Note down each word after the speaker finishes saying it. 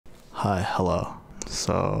Hi, hello.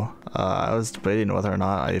 I was debating whether or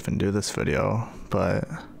not I even do this video, but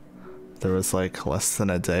there was like less than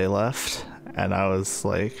a day left, and I was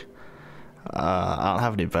like, I don't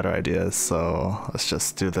have any better ideas, so let's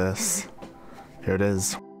just do this. Here it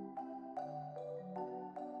is.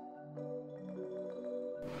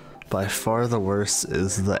 By far the worst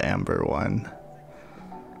is the Amber one.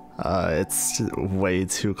 It's way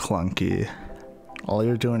too clunky. All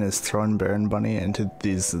you're doing is throwing Baron Bunny into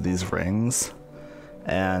these rings,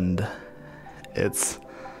 and it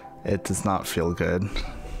does not feel good.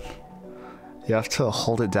 You have to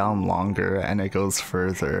hold it down longer and it goes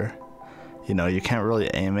further. You know, you can't really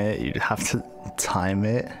aim it, you have to time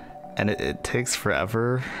it, and it takes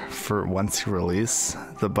forever for once you release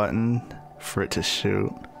the button for it to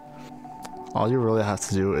shoot. All you really have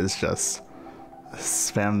to do is just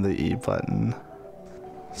spam the E button.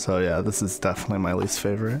 So yeah, this is definitely my least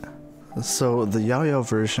favorite. So the Yaoyao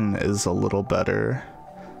version is a little better.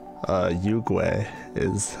 Yugui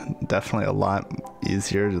is definitely a lot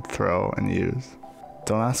easier to throw and use.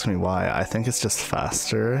 Don't ask me why, I think it's just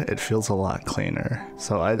faster, it feels a lot cleaner.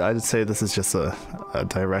 So I'd say this is just a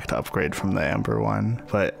direct upgrade from the Amber one,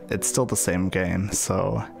 but it's still the same game,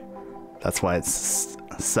 so that's why it's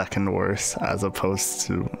second worst as opposed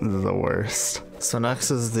to the worst. So next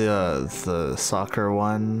is the soccer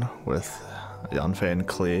one with Yanfei and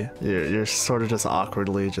Klee. You're sort of just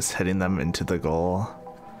awkwardly just hitting them into the goal,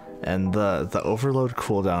 and the overload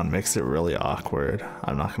cooldown makes it really awkward,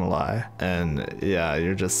 I'm not gonna lie. And yeah,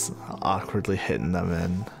 you're just awkwardly hitting them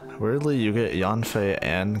in. Weirdly, you get Yanfei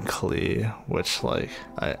and Klee, which like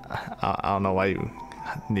I don't know why you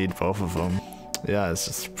need both of them. Yeah, it's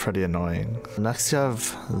just pretty annoying. Next you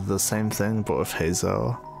have the same thing but with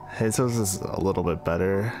Heizo. Heizo's is a little bit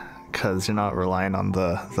better because you're not relying on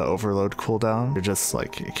the overload cooldown. You're just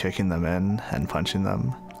like kicking them in and punching them,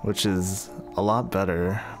 which is a lot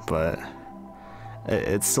better, but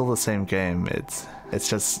it's still the same game. It's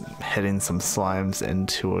just hitting some slimes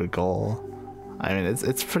into a goal. I mean,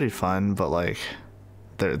 it's pretty fun, but like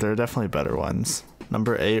there are definitely better ones.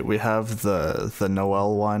 Number 8, we have the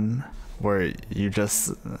Noelle one, where you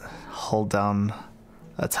just hold down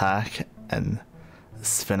attack and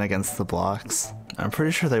spin against the blocks. I'm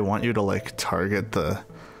pretty sure they want you to like target the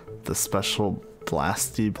special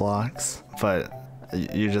blasty blocks, but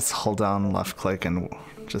you just hold down left click and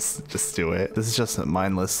just do it. This is just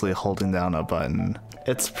mindlessly holding down a button.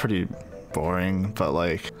 It's pretty boring, but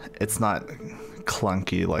like it's not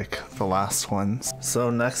clunky like the last ones.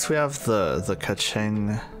 So next we have the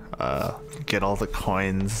Keqing get all the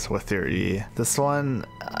coins with your E. This one,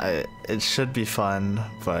 it should be fun,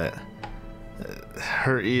 but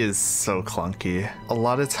her E is so clunky. A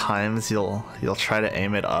lot of times you'll try to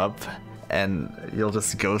aim it up and you'll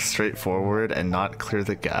just go straight forward and not clear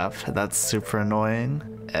the gap. That's super annoying,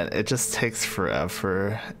 and it just takes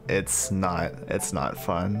forever. It's not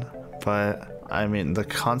fun, but I mean the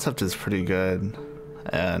concept is pretty good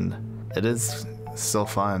and it is still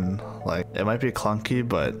fun. Like, it might be clunky,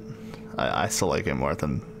 but I still like it more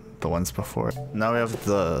than the ones before. Now we have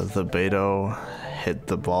the Beidou hit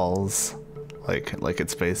the balls like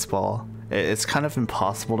it's baseball. It's kind of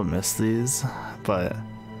impossible to miss these, but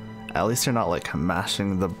at least you're not like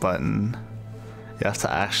mashing the button. You have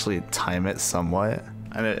to actually time it somewhat,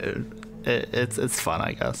 and it's fun,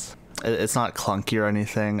 I guess. It's not clunky or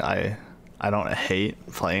anything. I don't hate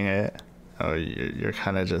playing it. Oh, you're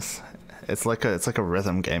kind of just, it's like a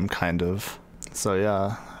rhythm game kind of. So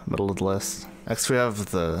yeah, middle of the list. Next we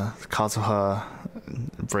have the Kazuha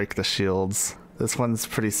break the shields. This one's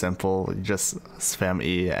pretty simple. You just spam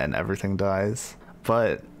E and everything dies,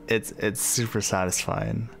 but it's super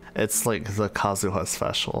satisfying. It's like the Kazuha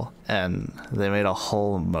special, and they made a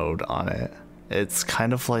whole mode on it. It's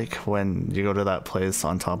kind of like when you go to that place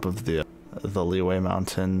on top of the Liyue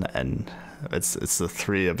Mountain, and it's the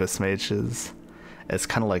 3 Abyss Mages. It's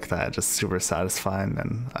kind of like that, just super satisfying,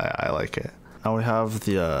 and I like it. Now we have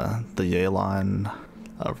the Yelan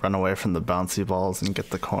run away from the bouncy balls and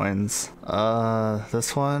get the coins.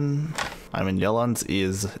 This one, I mean, Yelan's E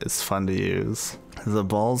is fun to use. The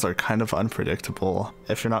balls are kind of unpredictable.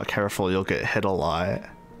 If you're not careful, you'll get hit a lot,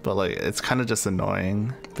 but like it's kind of just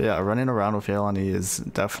annoying. But yeah, running around with Yelan E is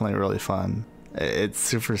definitely really fun. It's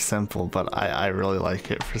super simple, but I really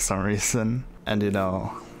like it for some reason. And you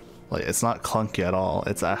know, like it's not clunky at all.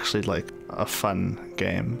 It's actually like a fun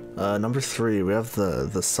game. Number 3, we have the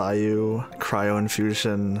Sayu Cryo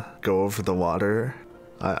Infusion go over the water.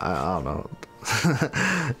 I don't know.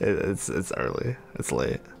 It's early. It's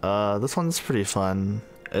late. This one's pretty fun.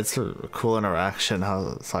 It's a cool interaction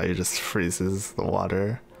how Sayu just freezes the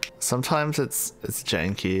water. Sometimes it's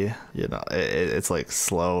janky, you know, it's like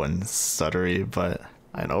slow and stuttery, but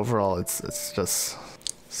and overall it's just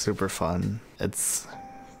super fun. It's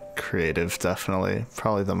creative, definitely,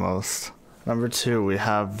 probably the most. Number 2, we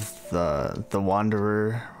have the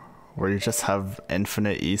Wanderer, where you just have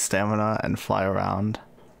infinite E stamina and fly around.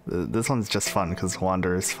 This one's just fun because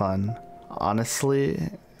Wanderer is fun. Honestly,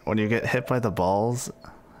 when you get hit by the balls,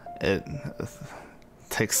 it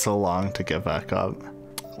takes so long to get back up.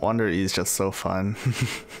 Wanderer E is just so fun.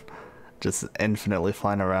 Just infinitely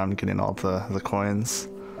flying around, getting all the coins.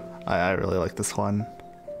 I really like this one.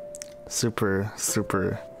 Super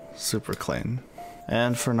clean.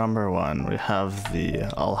 And for number 1, we have the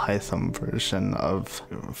Alhaitham version of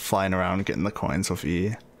flying around getting the coins with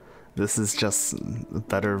E. This is just a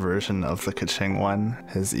better version of the Keqing one.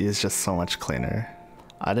 His E is just so much cleaner.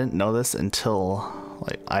 I didn't know this until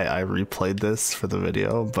like I replayed this for the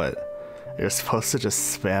video, but you're supposed to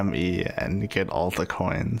just spam E and get all the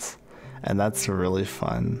coins. And that's really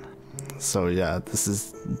fun. So yeah, this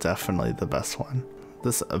is definitely the best one.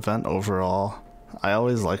 This event overall, I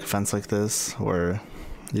always like events like this where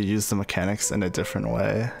you use the mechanics in a different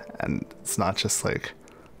way and it's not just like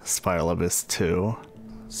Spiral Abyss 2.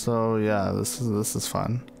 So yeah, this is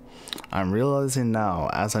fun. I'm realizing now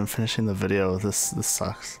as I'm finishing the video, this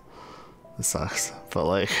sucks. This sucks. But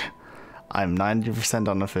like I'm 90%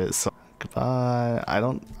 done with it, so goodbye. I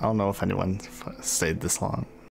don't know if anyone stayed this long.